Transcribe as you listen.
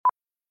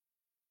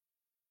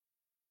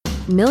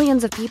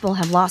Millions of people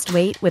have lost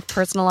weight with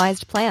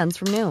personalized plans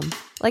from Noom.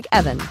 Like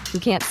Evan, who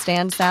can't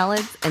stand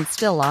salads and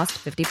still lost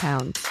 50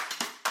 pounds.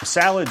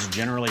 Salads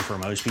generally for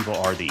most people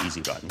are the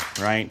easy button,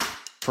 right?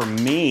 For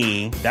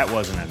me, that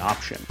wasn't an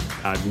option.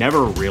 I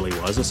never really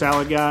was a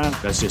salad guy.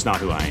 That's just not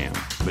who I am.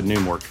 But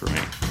Noom worked for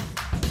me.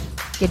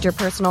 Get your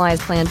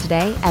personalized plan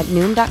today at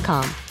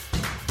Noom.com.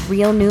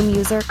 Real Noom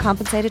user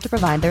compensated to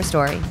provide their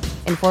story.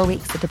 In 4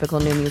 weeks, the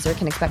typical Noom user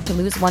can expect to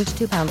lose 1 to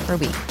 2 pounds per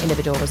week.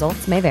 Individual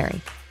results may vary.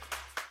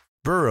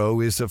 Burrow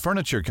is a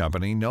furniture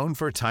company known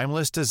for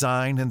timeless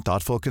design and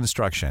thoughtful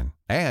construction,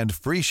 and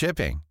free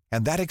shipping,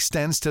 and that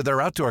extends to their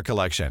outdoor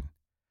collection.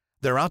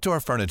 Their outdoor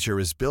furniture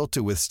is built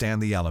to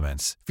withstand the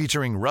elements,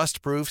 featuring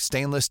rust-proof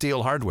stainless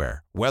steel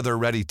hardware,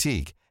 weather-ready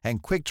teak,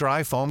 and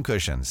quick-dry foam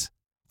cushions.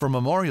 For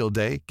Memorial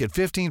Day, get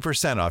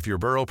 15% off your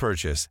Burrow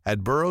purchase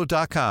at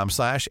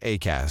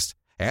burrow.com/ACAST,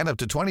 and up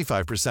to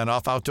 25%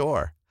 off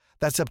outdoor.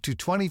 That's up to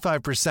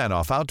 25%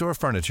 off outdoor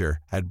furniture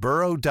at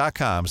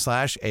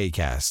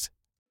burrow.com/ACAST.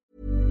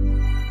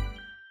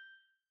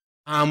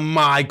 And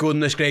my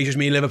goodness gracious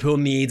me, Liverpool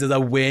needed a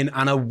win,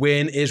 and a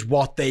win is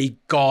what they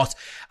got.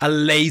 A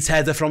late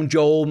header from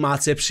Joel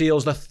Matip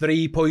seals the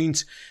 3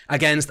 points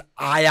against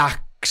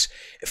Ajax.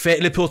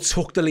 Liverpool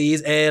took the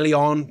lead early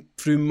on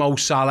through Mo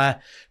Salah.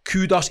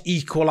 Kudos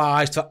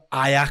equalised for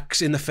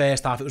Ajax in the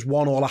first half. It was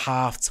 1-1 at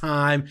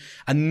half-time.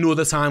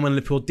 Another time when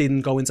Liverpool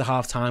didn't go into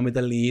half-time with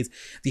the lead.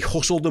 They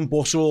hustled and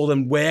bustled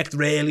and worked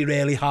really,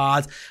 really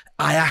hard.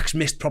 Ajax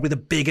missed probably the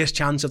biggest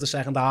chance of the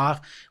second half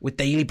with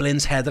Daley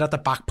Blind's header at the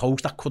back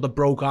post that could have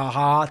broke our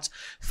hearts.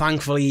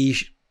 Thankfully, he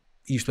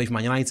used to play for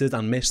Man United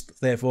and missed,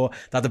 therefore,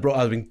 that would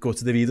have been good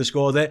to the either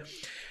scored it.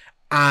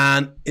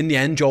 And in the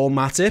end, Joel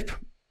Matip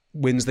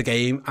wins the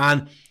game.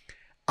 And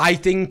I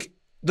think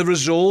the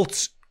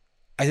result,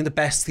 I think the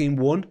best team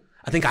won.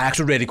 I think Ajax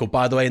were really good,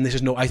 by the way, and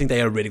I think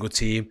they are a really good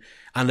team.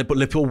 But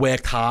Liverpool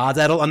worked hard,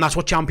 Errol, and that's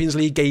what Champions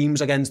League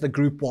games against the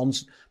Group 1,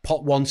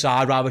 pot one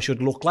side rather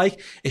should look like.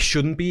 It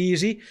shouldn't be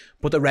easy,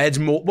 but the Reds,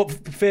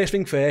 but first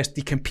thing first,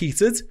 they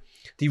competed.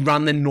 They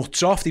ran their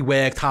nuts off, they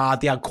worked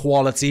hard, they had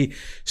quality,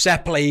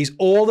 set plays,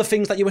 all the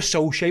things that you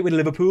associate with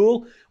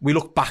Liverpool. We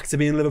look back to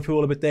being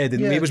Liverpool a bit there,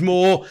 didn't we? It was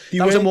more,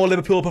 was a more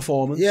Liverpool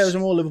performance. Yeah, it was a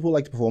more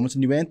Liverpool-like performance,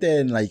 and you weren't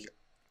there in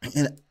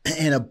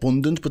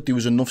abundance, but there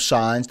was enough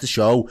signs to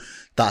show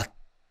that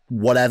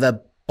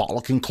whatever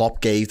bollocking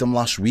Klopp gave them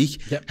last week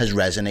has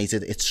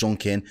resonated, it's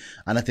sunk in.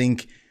 And I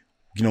think,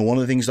 one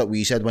of the things that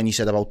we said when you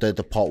said about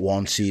the pot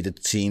one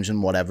seeded teams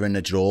and whatever in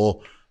the draw,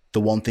 the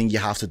one thing you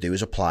have to do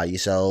is apply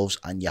yourselves,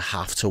 and you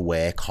have to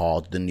work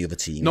harder than the other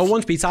teams. No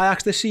one's beat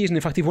Ajax this season.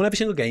 In fact, they've won every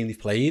single game they've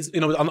played. They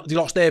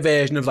lost their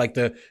version of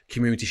the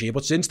Community Shield,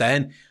 but since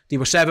then, they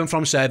were 7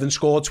 from 7,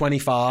 scored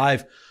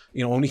 25,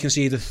 only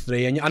conceded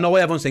 3. And I know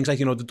everyone thinks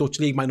the Dutch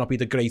league might not be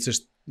the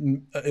greatest,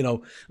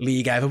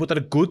 league ever, but they're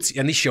a good,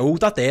 and they showed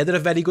that they're a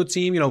very good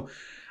team,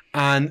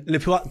 And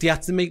Liverpool,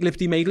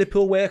 they made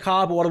Liverpool work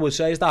hard. But what I would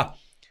say is that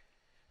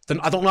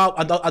I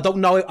don't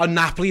know are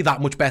Napoli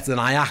that much better than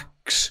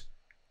Ajax.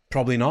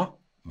 Probably not,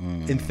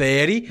 in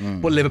theory,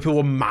 but Liverpool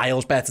were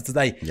miles better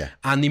today,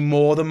 and they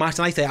more than matched.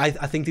 And I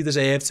think they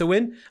deserve to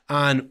win.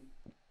 And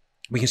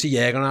we can see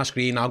Jürgen on our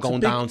screen now going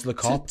down to the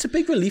Kop. It's a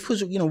big relief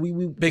because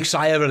we big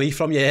sigh of relief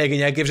from Jürgen.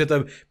 Yeah, gives it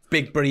the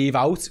big breathe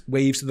out,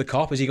 waves to the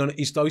Kop. Is he going?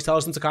 He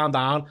tells them to calm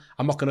down.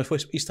 I'm not going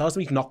to. He tells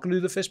them he's not going to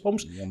do the fist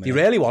bumps. He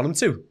really want him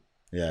to.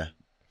 Yeah.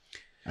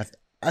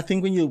 I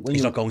think when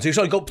he's not going to.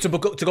 Sorry, to go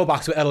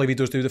back to it, if he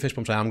does do the fist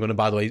bumps, I am going to,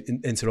 by the way,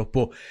 interrupt,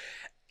 but.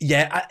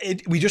 Yeah,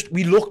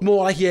 we look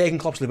more like Jürgen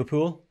Klopp's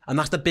Liverpool, and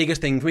that's the biggest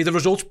thing for me. The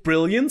result's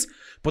brilliant,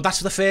 but that's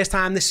the first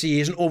time this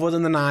season, other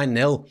than the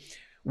 9-0,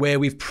 where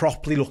we've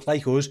properly looked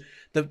like us.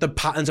 The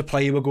patterns of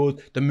play were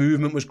good, the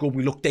movement was good,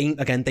 we looked,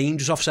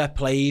 dangerous offset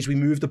plays, we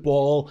moved the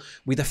ball,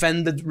 we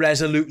defended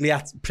resolutely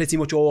at pretty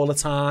much all the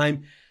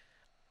time.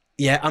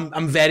 Yeah,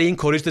 I'm very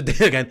encouraged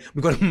that, again,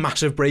 we've got a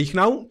massive break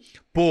now,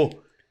 but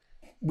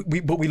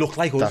we look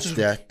like us.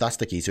 That's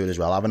the key to it as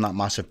well. Having that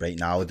massive break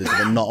now, there's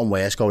nothing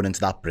worse going into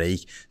that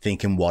break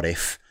thinking, what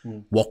if?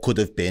 What could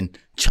have been?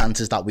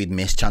 Chances that we'd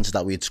missed, chances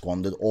that we'd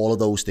squandered, all of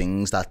those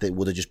things that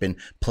would have just been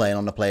playing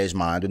on the player's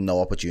mind with no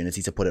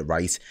opportunity to put it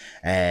right.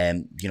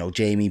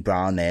 Jamie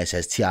Brown there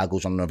says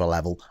Thiago's on another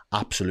level.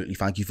 Absolutely,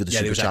 thank you for the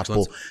super chat.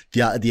 But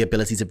the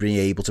ability to be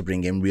able to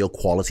bring in real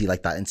quality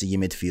like that into your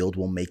midfield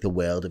will make the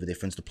world of a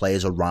difference. The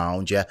players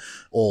around you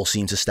all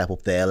seem to step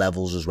up their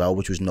levels as well,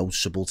 which was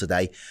noticeable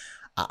today.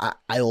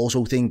 I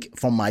also think,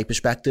 from my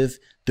perspective,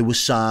 there were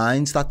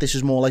signs that this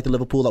is more like the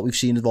Liverpool that we've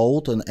seen of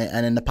old and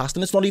in the past,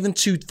 and it's not even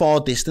too far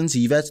distance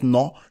either. It's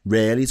not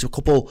really. It's a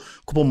couple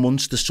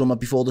months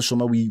before the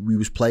summer we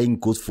was playing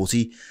good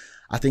footy.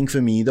 I think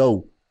for me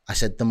though, I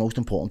said the most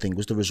important thing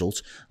was the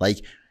result.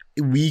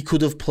 We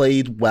could have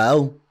played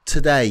well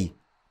today,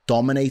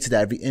 dominated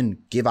everything,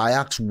 give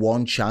Ajax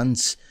one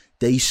chance,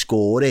 they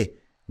score it,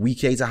 we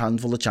create a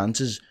handful of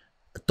chances,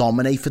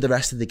 dominate for the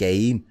rest of the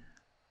game.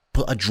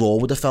 But a draw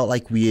would have felt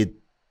like we had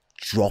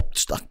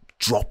dropped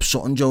drop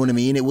something, do you know what I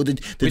mean?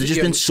 There'd have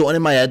just been something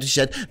in my head. She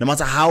said, no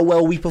matter how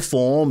well we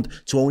performed,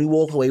 to only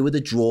walk away with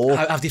a draw.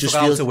 Have they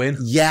forgot how to win?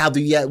 Yeah,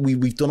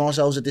 we've done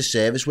ourselves a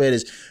disservice,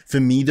 whereas for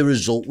me, the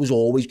result was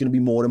always going to be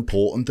more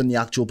important than the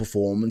actual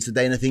performance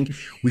today. And I think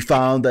we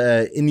found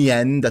in the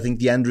end, I think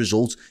the end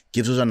result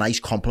gives us a nice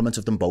complement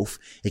of them both.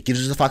 It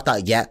gives us the fact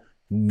that,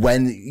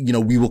 when,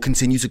 we will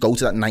continue to go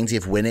to that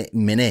 90th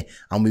minute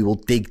and we will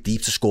dig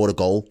deep to score a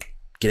goal.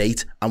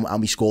 Great.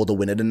 And we scored the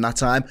winner in that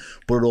time.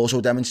 But it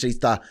also demonstrates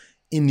that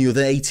in the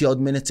other 80-odd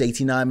minutes,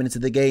 89 minutes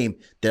of the game,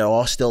 there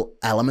are still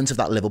elements of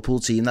that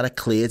Liverpool team that are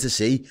clear to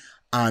see.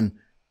 And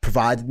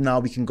provided now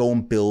we can go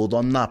and build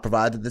on that,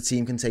 provided the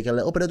team can take a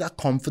little bit of that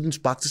confidence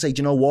back to say, do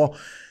you know what?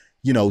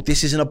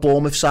 This isn't a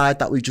Bournemouth side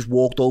that we've just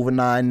walked over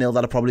 9-0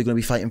 that are probably going to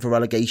be fighting for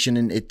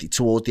relegation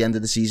towards the end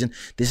of the season.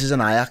 This is an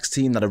Ajax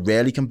team that are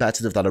really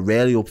competitive, that are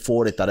really up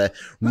for it, that are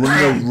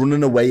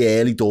running away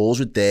early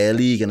doors with their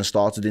league and have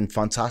started in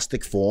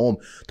fantastic form.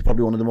 They're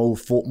probably one of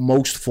the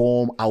most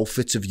form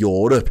outfits of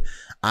Europe.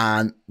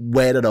 And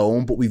we're at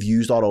home, but we've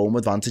used our own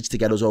advantage to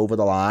get us over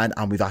the line,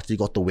 and we've actually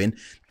got the win.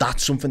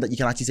 That's something that you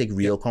can actually take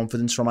real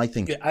confidence from, I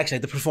think. Yeah, actually,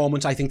 the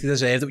performance I think they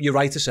deserve. You're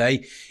right to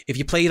say, if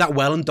you play that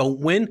well and don't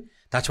win,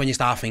 that's when you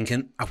start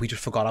thinking, have we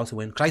just forgot how to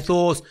win?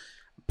 Because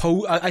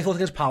I thought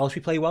against Palace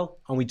we played well,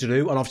 and we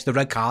drew, and obviously the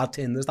red card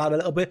hinders that a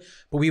little bit,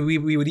 but we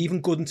were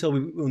even good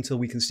until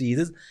we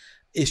conceded.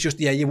 It's just,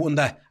 you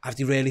wonder, have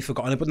they really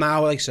forgotten it? But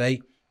now, like I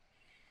say,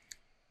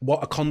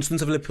 what a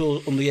constant of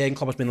Liverpool under Jurgen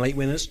Klopp has been late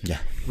winners. Yeah.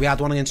 We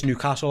had one against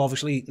Newcastle,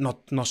 obviously,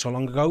 not so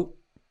long ago,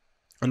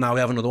 and now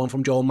we have another one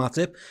from Joel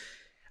Matip.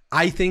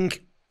 I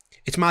think,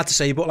 it's mad to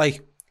say, but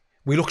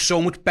we look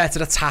so much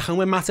better attacking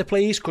when Matip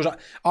plays, because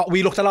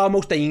we looked at our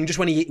most dangerous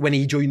when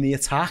he joined the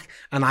attack,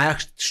 and I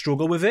actually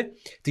struggled with it.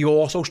 They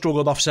also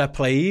struggled off set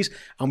plays,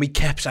 and we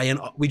kept saying,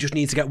 we just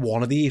need to get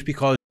one of these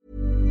because...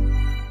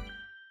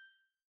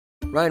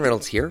 Ryan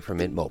Reynolds here from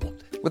Mint Mobile.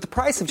 With the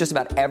price of just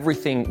about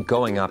everything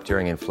going up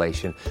during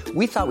inflation,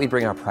 we thought we'd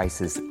bring our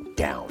prices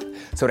down.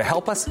 So to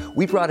help us,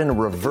 we brought in a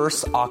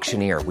reverse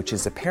auctioneer, which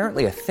is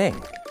apparently a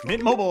thing.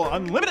 Mint Mobile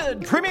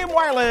Unlimited Premium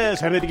Wireless.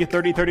 How to get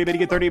 30, 30, how to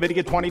get 30, how to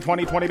get 20,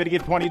 20, 20, how to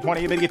get 20,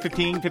 20, how to get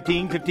 15,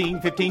 15,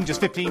 15, 15,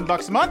 just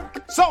 $15 a month?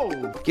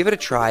 Sold! Give it a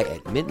try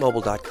at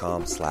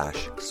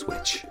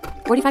mintmobile.com/switch.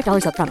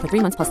 $45 up front for 3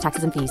 months plus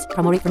taxes and fees.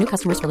 Promo rate for new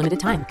customers for limited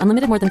time.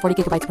 Unlimited more than 40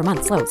 gigabytes per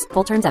month. Slows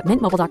full terms at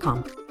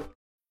mintmobile.com.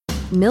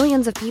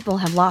 Millions of people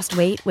have lost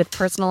weight with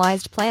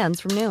personalized plans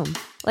from Noom.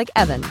 Like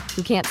Evan,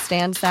 who can't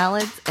stand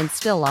salads and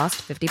still lost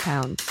 50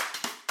 pounds.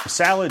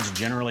 Salads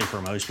generally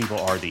for most people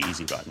are the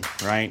easy button,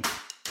 right?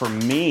 For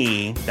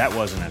me, that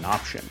wasn't an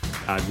option.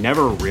 I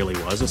never really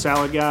was a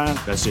salad guy.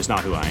 That's just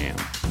not who I am.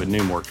 But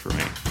Noom worked for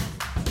me.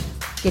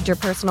 Get your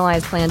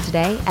personalized plan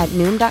today at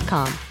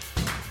Noom.com.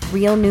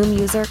 Real Noom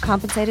user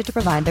compensated to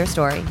provide their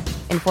story.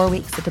 In 4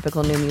 weeks, the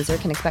typical Noom user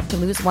can expect to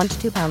lose 1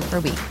 to 2 pounds per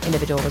week.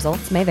 Individual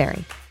results may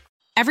vary.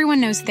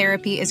 Everyone knows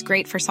therapy is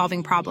great for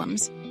solving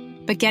problems.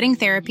 But getting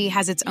therapy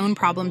has its own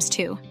problems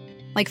too.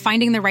 Like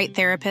finding the right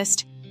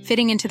therapist,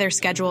 fitting into their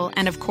schedule,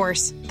 and of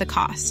course, the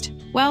cost.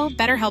 Well,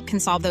 BetterHelp can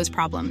solve those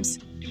problems.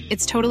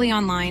 It's totally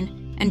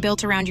online and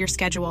built around your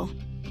schedule.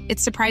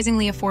 It's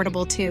surprisingly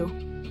affordable too.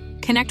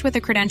 Connect with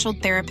a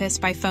credentialed therapist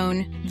by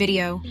phone,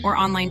 video, or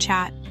online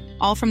chat,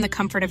 all from the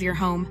comfort of your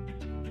home.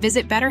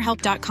 Visit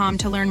BetterHelp.com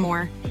to learn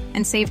more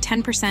and save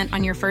 10%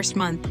 on your first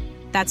month.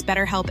 That's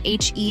BetterHelp,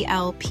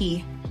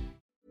 H-E-L-P.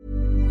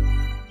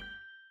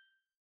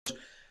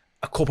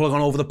 A couple have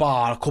gone over the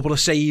bar, a couple of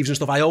saves and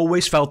stuff. I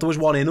always felt there was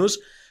one in us.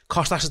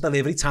 Kostas'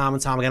 delivery time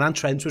and time again, and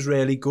Trent was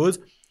really good.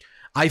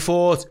 I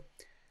thought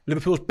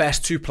Liverpool's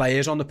best two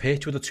players on the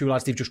pitch were the two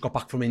lads they've just got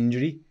back from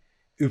injury,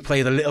 who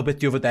played a little bit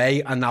the other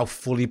day and now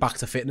fully back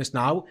to fitness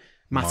now.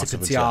 Matip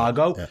and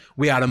Thiago. Yeah.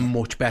 We had a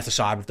much better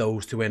side with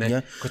those two in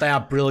it, because they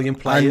are brilliant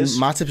players.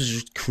 And Matip is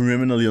just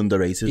criminally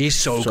underrated. He's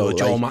so good,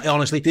 Joe.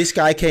 Honestly, this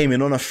guy came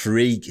in on a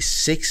free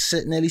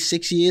nearly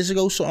 6 years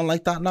ago, something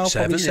like that now,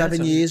 probably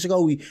 7 years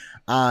ago.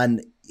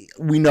 And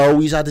we know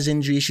he's had his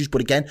injury issues,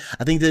 but again,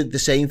 I think the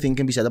same thing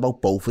can be said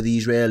about both of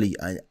these, really.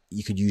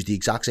 You could use the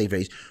exact same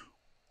phrase.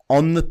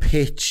 On the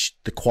pitch,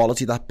 the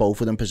quality that both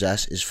of them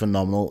possess is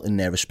phenomenal in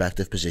their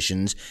respective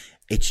positions.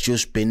 It's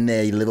just been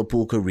their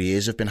Liverpool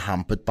careers have been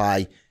hampered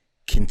by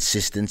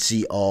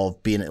consistency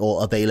of being,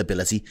 or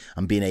availability,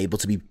 and being able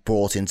to be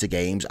brought into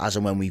games as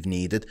and when we've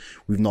needed.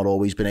 We've not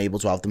always been able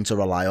to have them to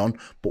rely on,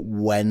 but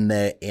when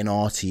they're in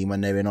our team,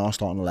 when they're in our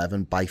starting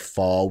 11, by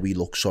far we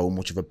look so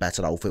much of a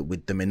better outfit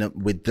with them and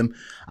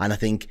I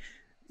think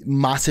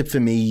Matip,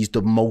 for me, he's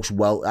the most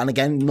well, and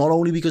again, not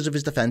only because of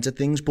his defensive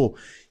things, but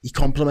he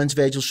complements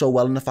Virgil so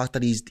well in the fact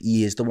that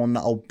he is the one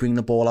that'll bring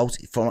the ball out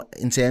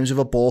in terms of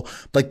a ball.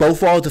 Like,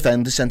 both our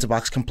defenders, centre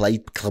backs can play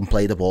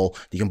the ball.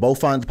 They can both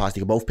find the pass. They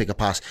can both pick a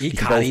pass. He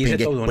can both pick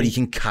it, but he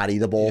can carry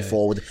the ball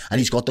forward, and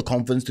he's got the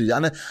confidence to do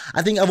that. And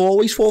I think I've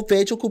always thought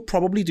Virgil could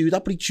probably do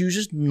that, but he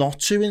chooses not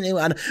to.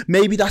 And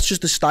maybe that's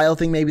just a style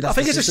thing. Maybe that's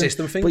it's a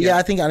system thing. But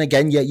I think, and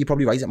again, you're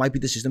probably right. It might be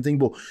the system thing,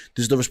 but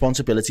there's the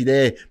responsibility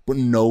there. But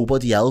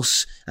nobody else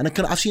else. And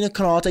I've seen a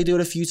Canate do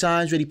it a few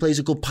times where he plays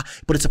a good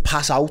but it's a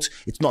pass out.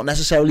 It's not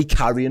necessarily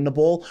carrying the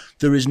ball.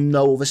 There is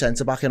no other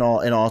centre-back in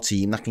our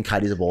team that can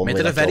carry the ball.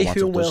 There are very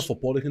few in world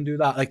football who can do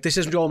that. Like, this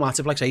is Joel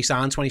Matip, like say,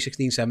 signed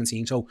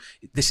 2016-17, so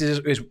this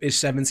is his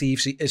seventh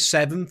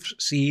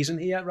season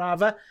here,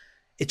 rather.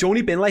 It's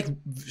only been like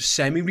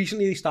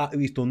semi-recently he's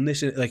done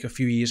this like a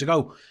few years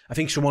ago. I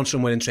think someone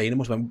somewhere in training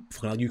must have went,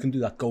 fucking hell, you can do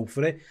that, go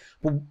for it.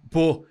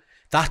 But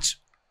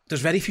there's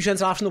very few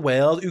centre-halves in the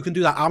world who can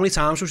do that. How many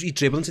times was he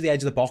dribbling to the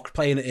edge of the box,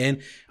 playing it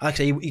in? Like I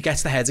say, he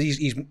gets the header.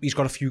 He's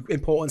got a few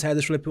important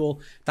headers for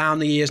Liverpool down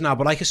the years now.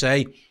 But like I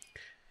say,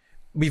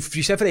 we've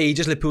said for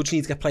ages, Liverpool just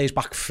need to get players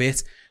back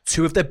fit.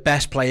 Two of their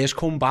best players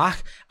come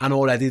back and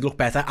already look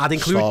better. I'd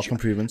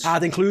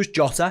include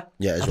Jota.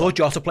 Yeah, I thought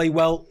Jota played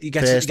well. He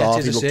gets his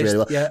assist. Really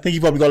well. Yeah. I think he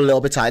probably got a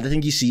little bit tired. I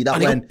think you see that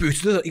and he got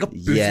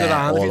booted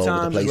around a few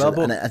times as well.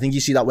 And I think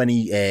you see that when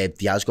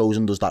Diaz goes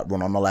and does that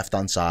run on the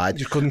left-hand side. He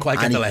just couldn't quite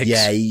get the legs.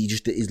 Yeah,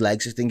 his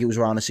legs, I think it was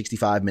around the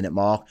 65-minute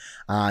mark.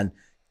 And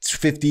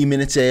 15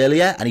 minutes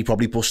earlier, and he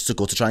probably busts a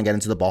gut to try and get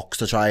into the box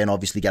to try and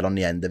obviously get on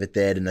the end of it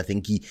there. And I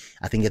think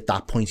at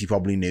that point he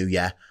probably knew,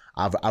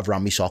 I've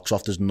ran my socks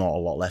off. There's not a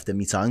lot left in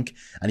my tank,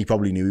 and he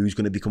probably knew he was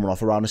going to be coming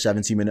off around the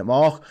 70-minute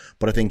mark.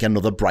 But I think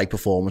another bright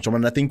performance. I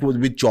mean, I think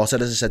with Jota,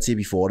 as I said to you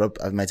before,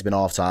 it might have been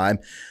half time.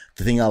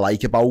 The thing I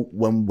like about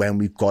when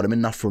we've got him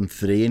in that front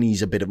three and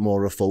he's a bit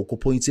more of a focal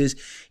point is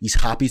he's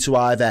happy to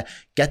either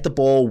get the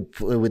ball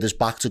with his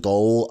back to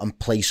goal and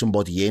play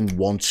somebody in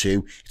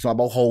 1-2. It's not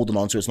about holding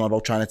on to it. It's not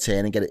about trying to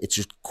turn and get it. It's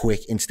just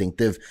quick,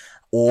 instinctive.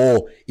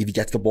 Or if he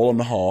gets the ball on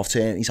the half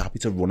turn, he's happy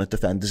to run at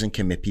defenders and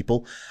commit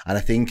people. And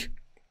I think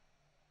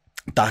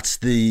that's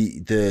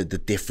the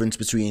difference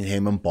between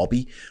him and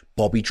Bobby.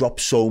 Bobby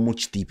drops so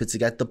much deeper to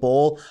get the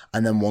ball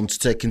and then wants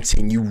to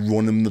continue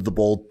running the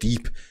ball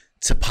deep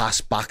to pass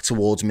back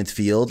towards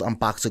midfield and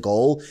back to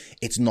goal.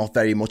 It's not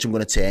very much I'm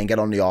going to turn, get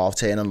on the half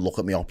turn and look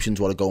at my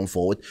options what are going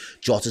forward.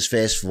 Jota's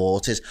first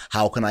thought is,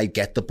 how can I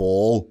get the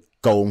ball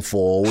going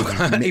forward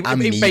and me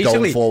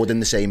going forward in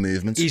the same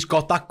movement? He's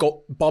got that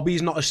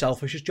Bobby's not as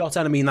selfish as Jota,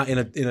 and I mean that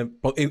in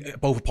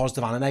both a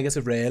positive and a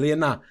negative, really, in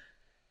that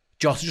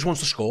Jota just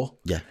wants to score.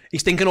 Yeah.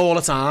 He's thinking all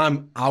the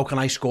time, how can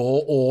I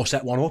score or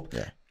set one up?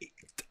 Yeah.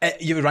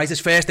 You're right,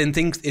 his first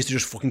instinct is to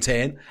just fucking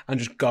turn and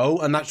just go,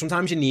 and that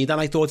sometimes you need that.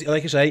 And I thought,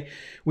 like I say,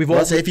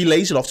 say if he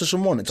lays it off to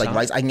someone, it's like,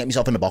 right, I can get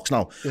myself in the box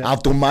now. Yeah.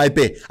 I've done my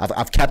bit.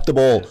 I've kept the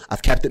ball.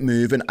 I've kept it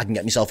moving. I can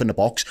get myself in the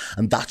box,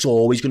 and that's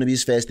always going to be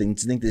his first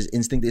instinct. His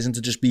instinct isn't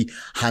to just be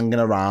hanging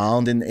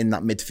around in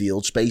that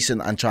midfield space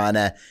and trying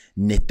to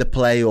knit the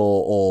play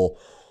or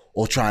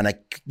trying to,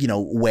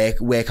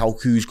 work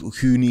out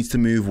who needs to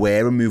move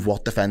where and move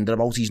what defender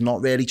about. He's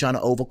not really trying to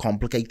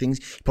overcomplicate things.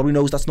 He probably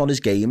knows that's not his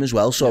game as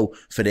well. So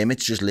for him,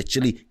 it's just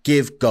literally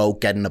give, go,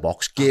 get in the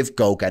box. Give,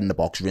 go, get in the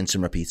box, rinse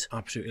and repeat.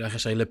 Absolutely. Like I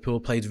say, Liverpool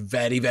played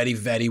very, very,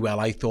 very well.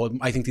 I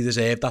think they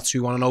deserved that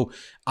 2-1. I know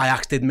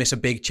Ajax did miss a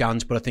big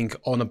chance, but I think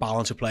on the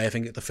balance of play, I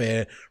think the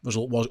fair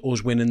result was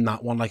us winning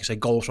that one. Like I say,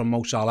 goals from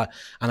Mo Salah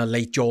and a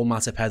late Joel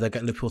Matip header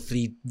get Liverpool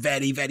 3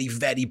 very, very,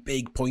 very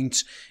big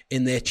points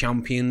in their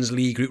Champions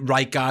League group.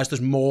 Right, guys,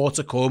 there's more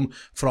to come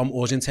from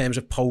us in terms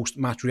of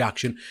post-match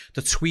reaction.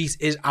 The tweet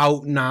is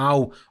out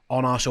now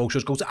on our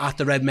socials. Go to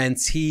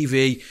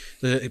 @TheRedMenTV,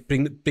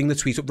 bring the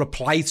tweet up,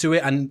 reply to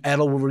it, and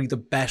Errol will read the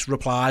best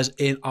replies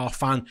in our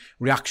fan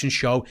reaction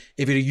show.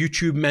 If you're a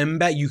YouTube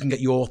member, you can get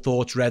your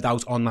thoughts read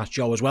out on that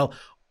show as well.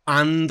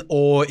 And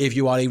or if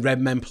you are a Red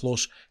Men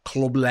Plus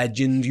club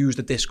legend, use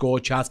the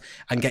Discord chat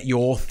and get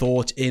your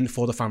thoughts in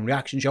for the fan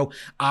reaction show.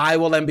 I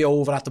will then be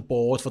over at the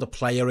board for the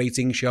player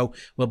rating show.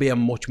 Will be a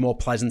much more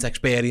pleasant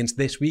experience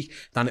this week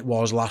than it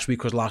was last week,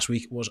 because last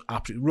week was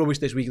absolutely rubbish.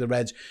 This week the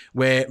Reds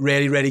were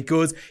really, really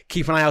good.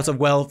 Keep an eye out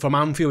from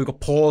Anfield. We've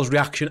got Paul's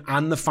reaction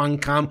and the fan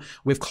cam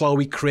with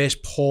Chloe, Chris,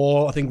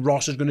 Paul. I think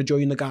Ross is going to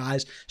join the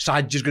guys.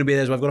 Sadge is going to be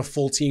there, so I've got a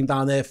full team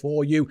down there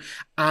for you.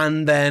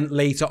 And then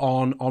later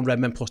on Red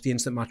Men Plus, the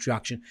instant match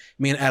reaction,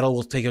 me and Errol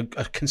will take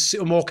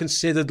a more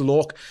considered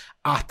look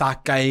at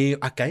that game.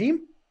 A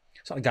game?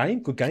 Is that a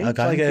game? Good game.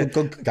 Good game.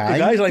 Good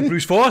guys, like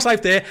Bruce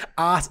Forsyth there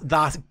at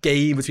that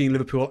game between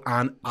Liverpool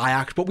and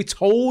Ajax. But we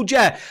told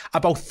you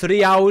about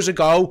 3 hours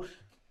ago,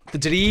 when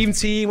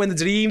the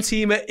dream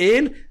team are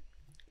in,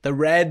 the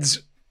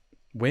Reds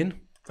win.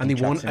 And they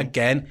won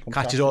again.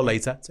 Catch us all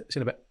later. See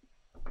you in a bit.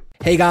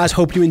 Hey guys,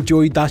 hope you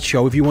enjoyed that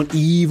show. If you want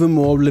even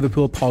more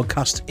Liverpool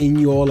podcasts in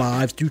your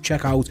lives, do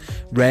check out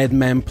Red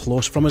Men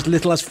Plus. From as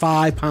little as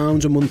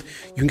 £5 a month,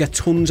 you can get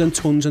tons and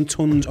tons and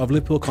tons of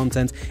Liverpool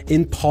content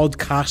in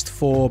podcast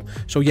form.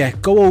 So yeah,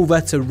 go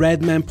over to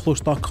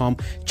redmenplus.com,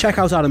 check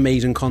out our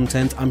amazing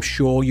content. I'm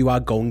sure you are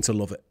going to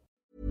love it.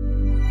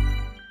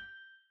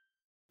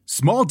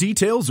 Small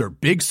details are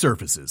big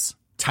surfaces.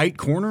 Tight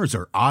corners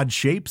are odd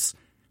shapes.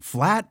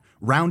 Flat,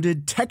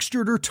 rounded,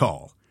 textured, or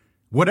tall.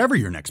 Whatever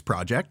your next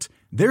project,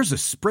 there's a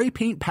spray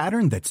paint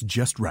pattern that's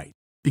just right.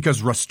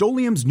 Because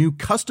Rust-Oleum's new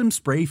Custom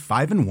Spray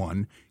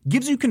 5-in-1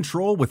 gives you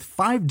control with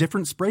 5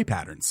 different spray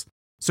patterns.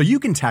 So you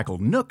can tackle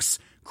nooks,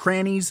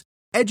 crannies,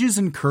 edges,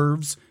 and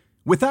curves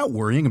without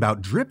worrying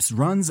about drips,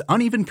 runs,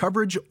 uneven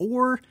coverage,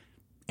 or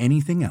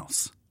anything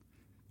else.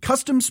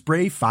 Custom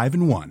Spray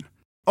 5-in-1.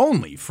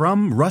 Only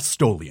from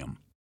Rust-Oleum.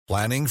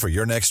 Planning for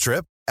your next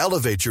trip?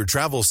 Elevate your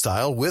travel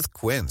style with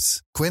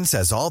Quince. Quince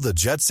has all the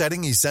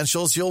jet-setting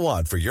essentials you'll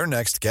want for your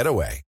next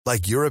getaway,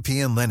 like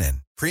European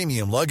linen,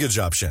 premium luggage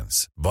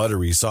options,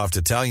 buttery soft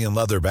Italian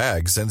leather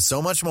bags, and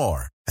so much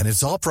more. And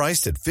it's all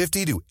priced at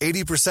 50 to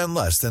 80%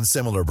 less than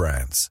similar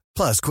brands.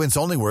 Plus, Quince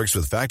only works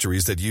with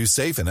factories that use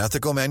safe and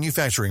ethical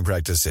manufacturing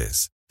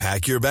practices.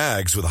 Pack your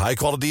bags with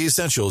high-quality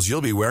essentials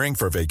you'll be wearing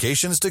for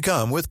vacations to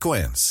come with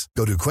Quince.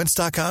 Go to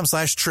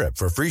quince.com/trip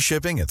for free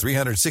shipping and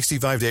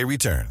 365-day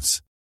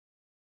returns.